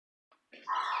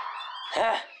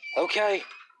Okay.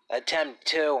 Attempt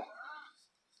 2.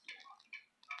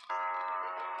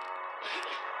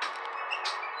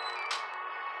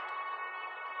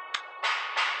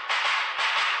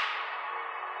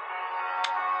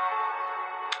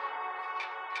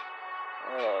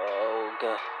 Oh,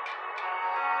 God.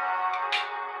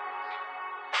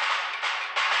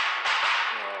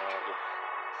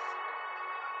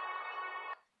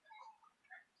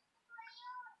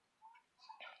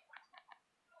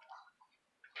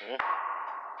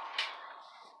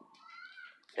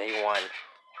 Day 1.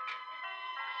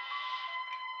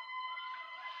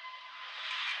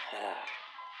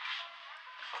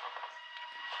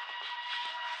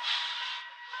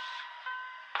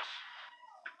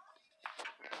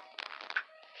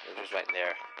 It was right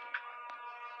there.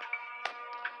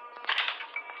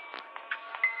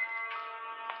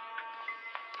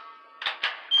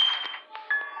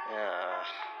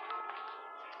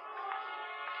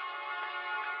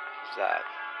 What's that?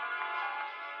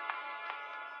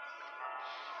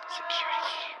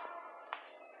 Security.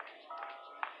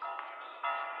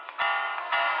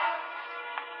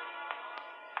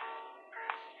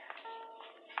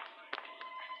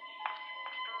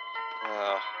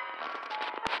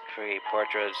 Create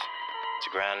portraits. It's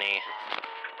granny.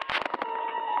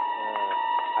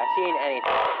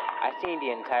 I've seen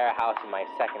the entire house in my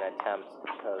second attempt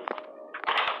because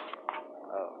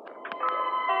I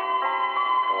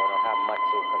don't have much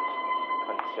to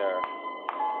consider.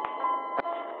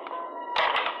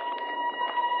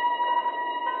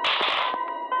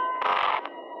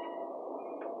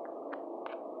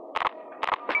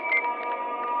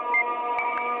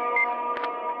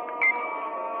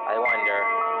 I wonder.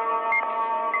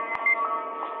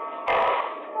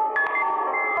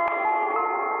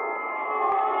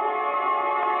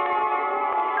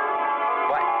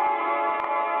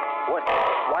 What?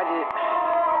 Why did it...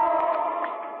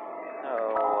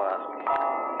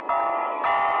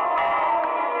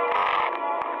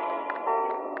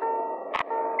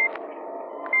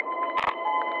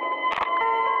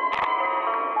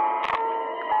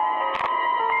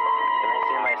 Can I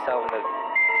see myself in the...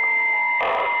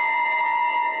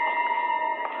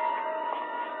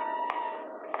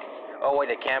 Oh wait,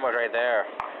 the camera's right there.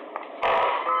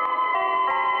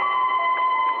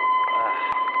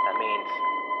 That means...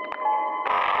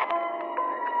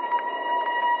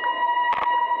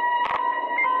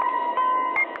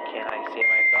 Can I see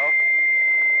myself?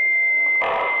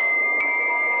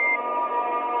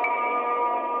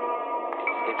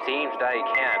 It seems that I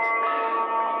can't.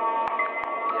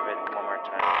 Give it one more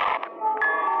time.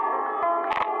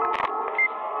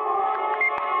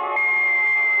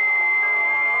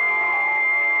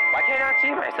 Why can't I not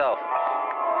see myself?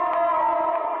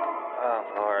 Oh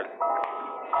Lord.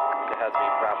 There has to be a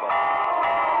problem.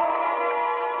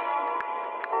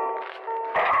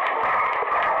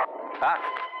 Ah!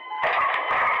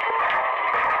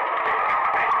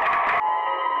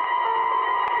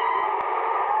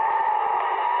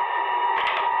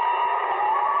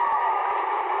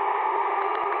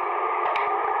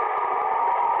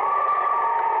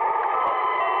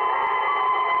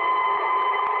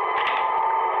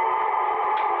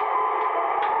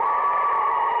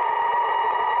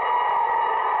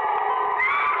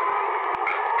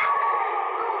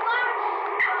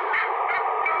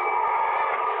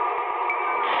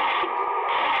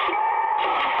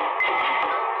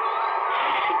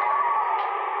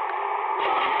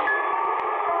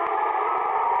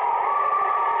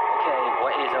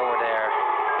 What is over there?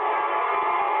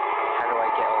 How do I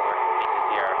get over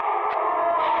here?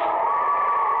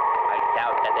 I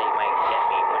doubt that they might get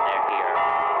me when they're here.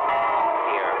 Up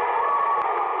here.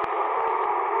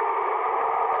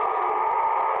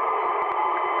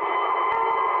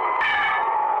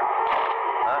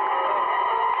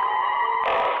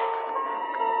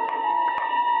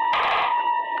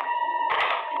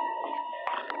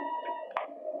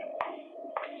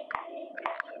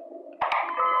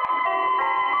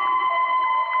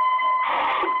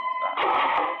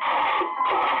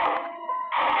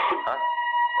 Huh?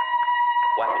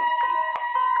 Weapons key.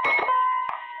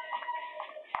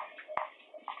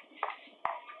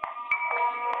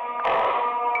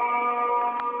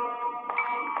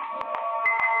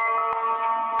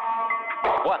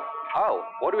 What? Oh,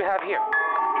 what do we have here?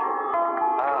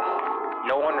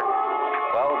 No wonder.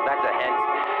 Well, that's a hint.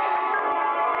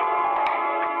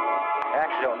 I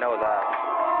actually don't know that.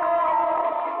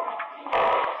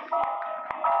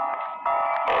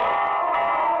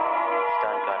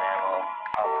 Stun gun ammo,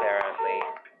 apparently.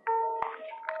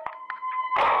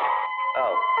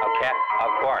 Oh, okay,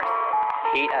 of course.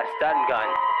 Heat a stun gun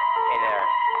in there.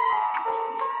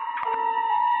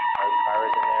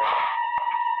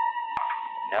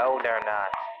 No, they're not.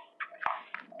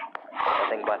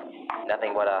 Nothing but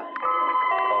a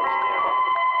post here.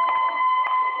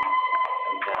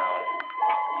 I'm down.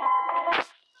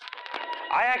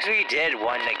 I actually did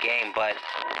win the game, but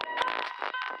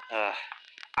I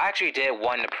actually did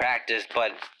win the practice,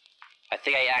 but I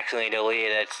think I accidentally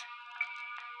deleted it.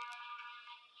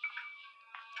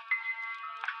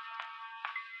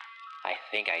 I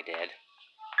think I did.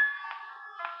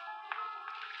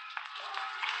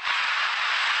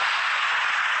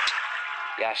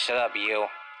 Yeah, shut up, you.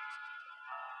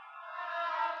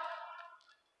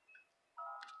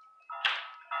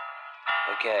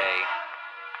 Okay.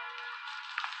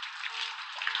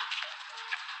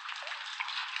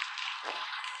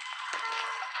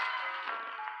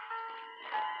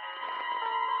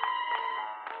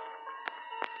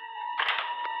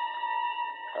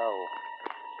 Oh.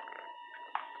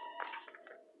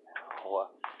 What?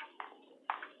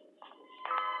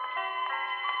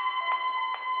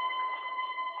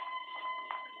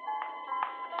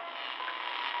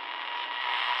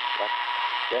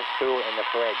 There's food in the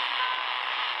fridge.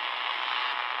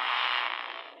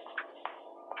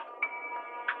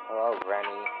 Hello,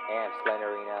 Granny and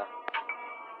Splenderina.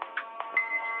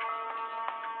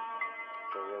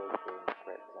 It's a really food in the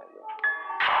fridge, I guess.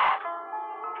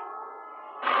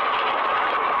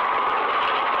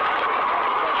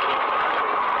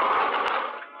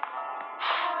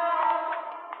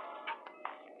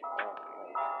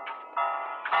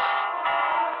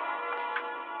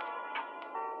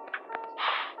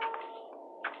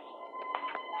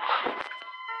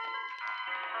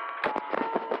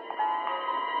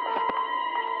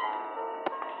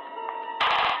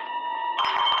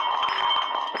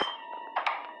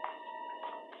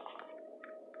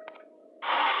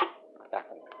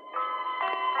 Nothing.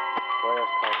 Where are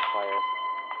those players?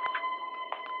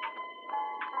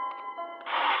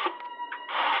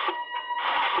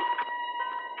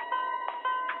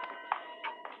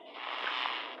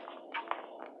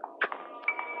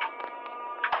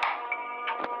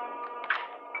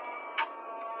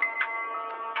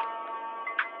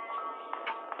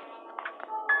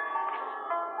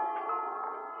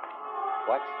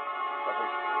 What?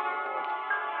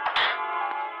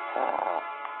 Ah.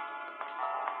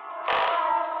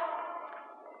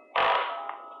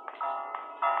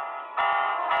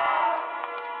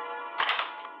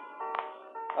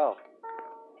 Oh.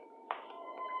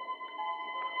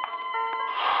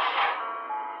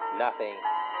 Nothing.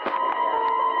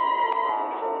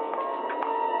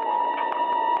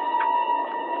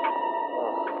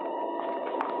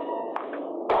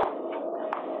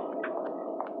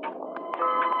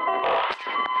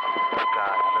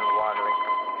 God, I've been wandering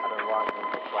for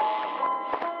quite some time.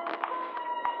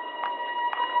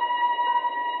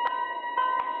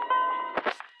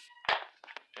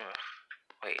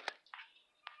 Wait.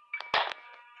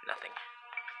 Nothing.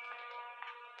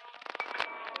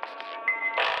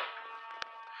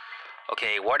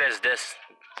 Okay, where does this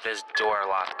door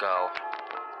lock go?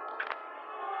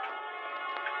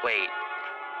 Wait.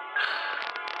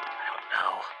 I don't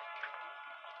know.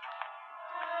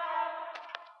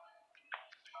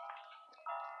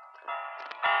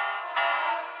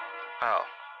 Oh,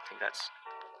 I think that's...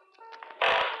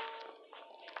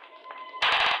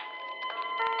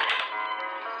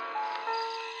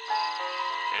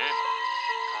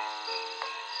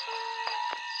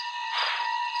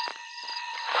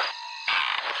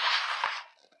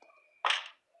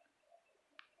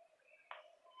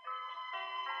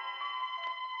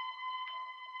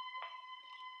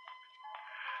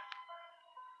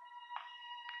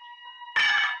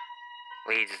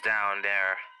 leads down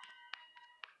there.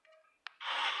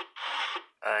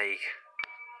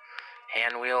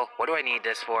 Hand wheel? What do I need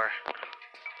this for?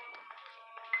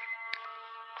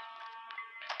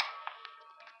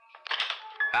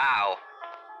 Ow!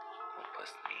 Don't push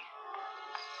me.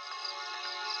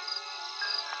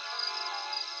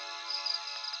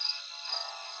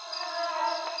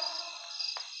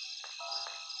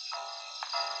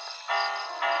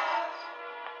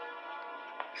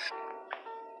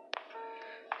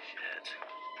 Shit.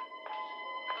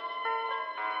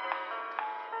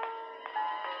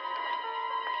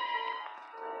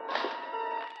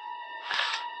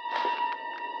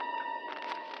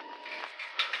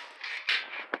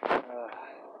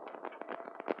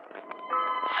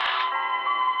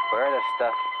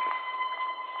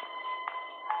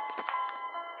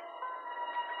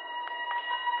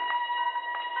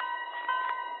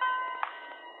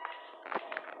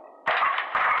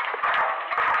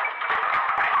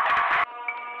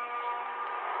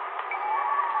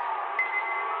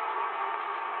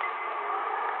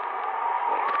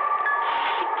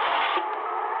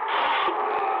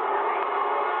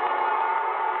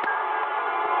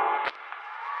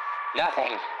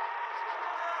 Nothing.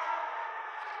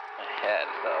 Ahead,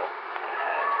 though.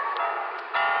 Ahead.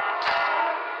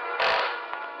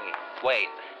 Wait.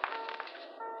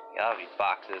 All these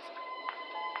boxes.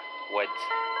 Woods.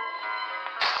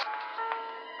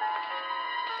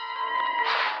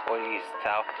 What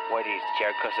are these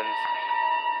chair cushions?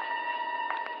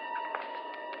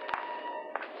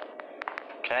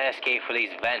 Can I escape for these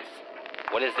vents?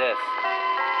 What is this?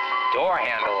 Door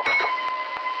handle.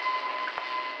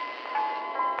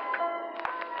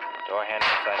 Door handle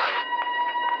so I can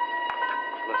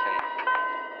listen.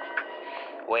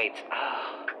 Wait.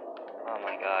 Oh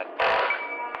my god.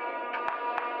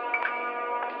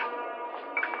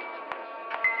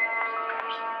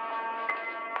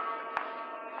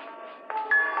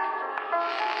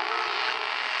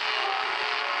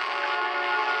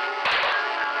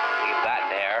 Leave that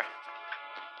there.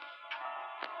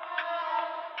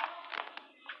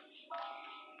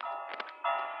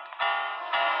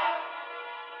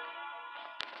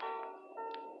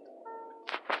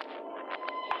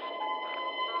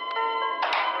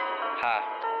 Ha.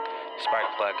 Spark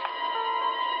plug.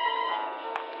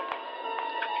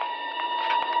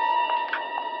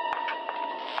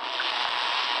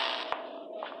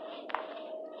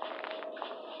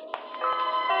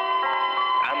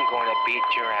 I'm going to beat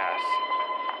your ass.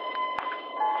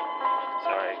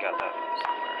 Sorry, I got that from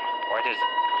somewhere.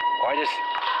 Or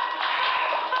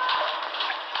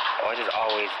I just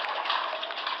always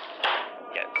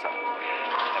get something.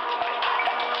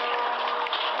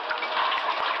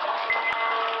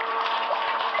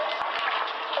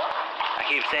 I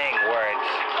keep saying words.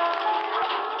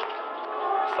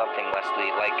 Something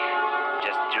Leslie, like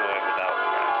just do it without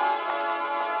crap.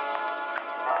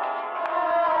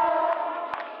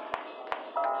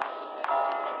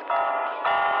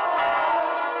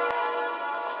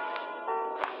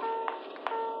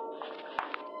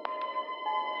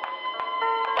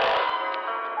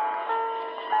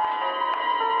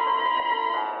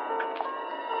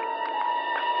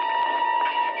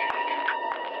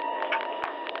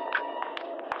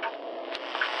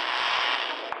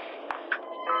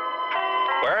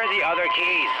 Where are the other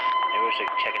keys? Maybe we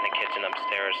should check in the kitchen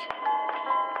upstairs.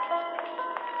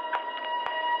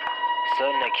 Still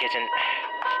in the kitchen.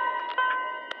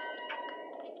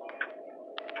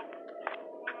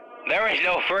 There is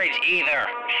no fridge either.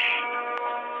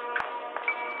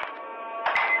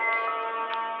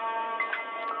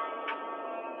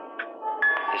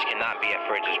 This cannot be a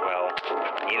fridge as well.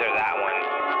 Neither that one.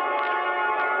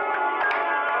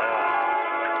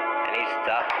 Any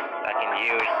stuff I can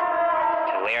use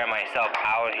to layer myself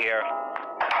out here.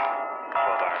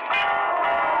 Hold on.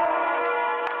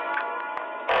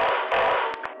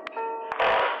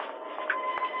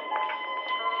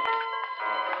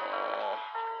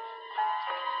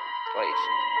 Wait.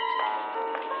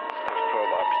 There's a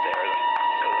crowbar upstairs.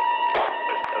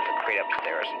 There's a crate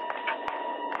upstairs.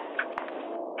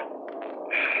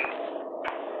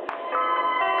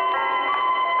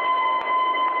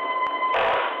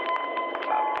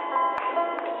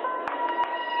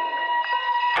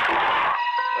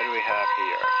 What do we have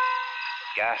here?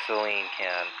 Gasoline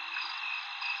can.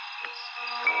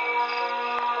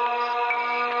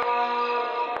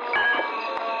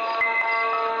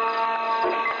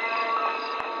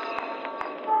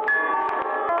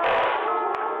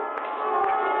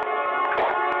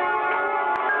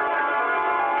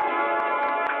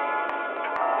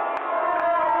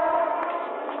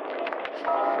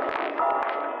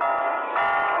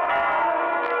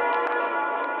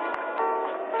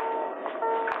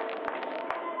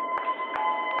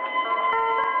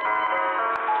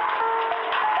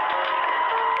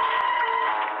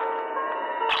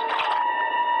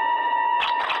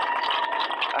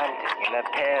 I'm taking a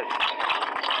piss.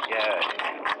 Yeah.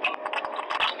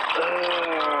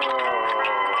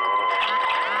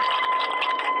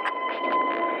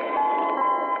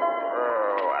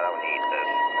 I don't need this.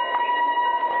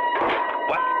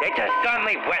 What? It just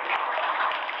suddenly went.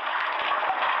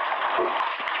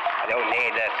 I don't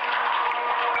need this.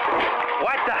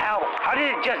 What the hell? How did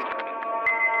it just...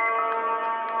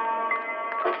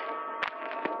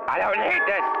 I don't need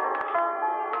this.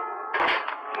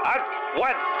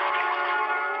 What?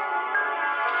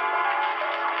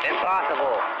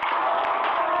 Impossible.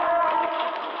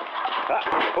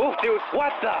 Oh, dude,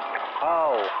 what the?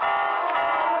 Oh.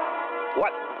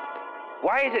 What?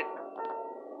 Why is it?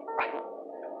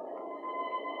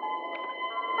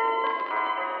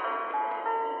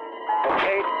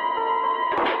 Okay.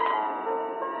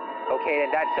 Okay,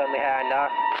 then that suddenly had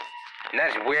enough. And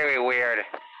that's really weird. It's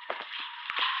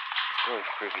really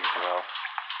creepy as well.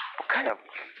 What kind of...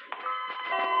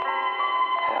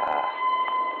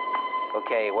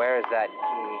 Okay, where is that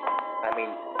key? I mean,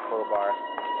 crowbar.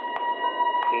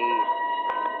 Key.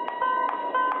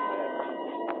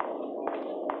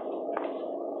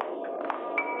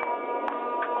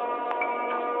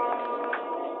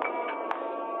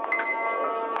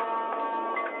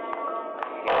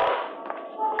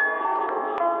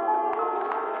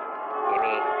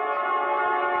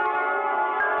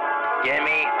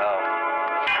 Gimme. Oh.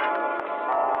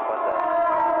 What the?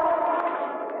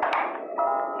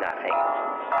 Nothing.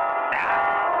 Ah.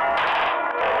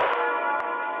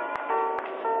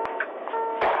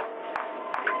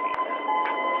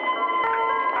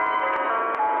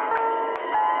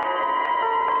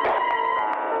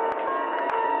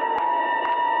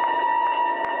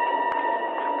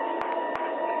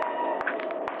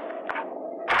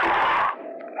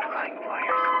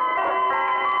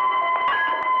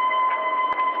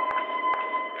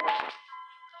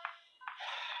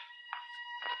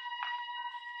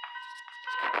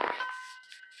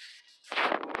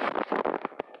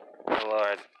 Oh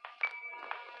Lord.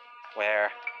 Where?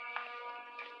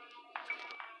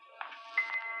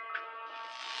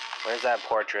 Where's that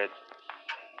portrait?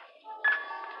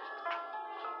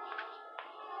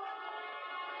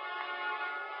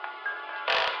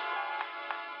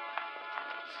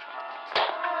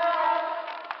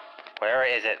 Where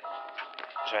is it?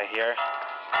 It's right here.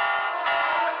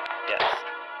 Yes.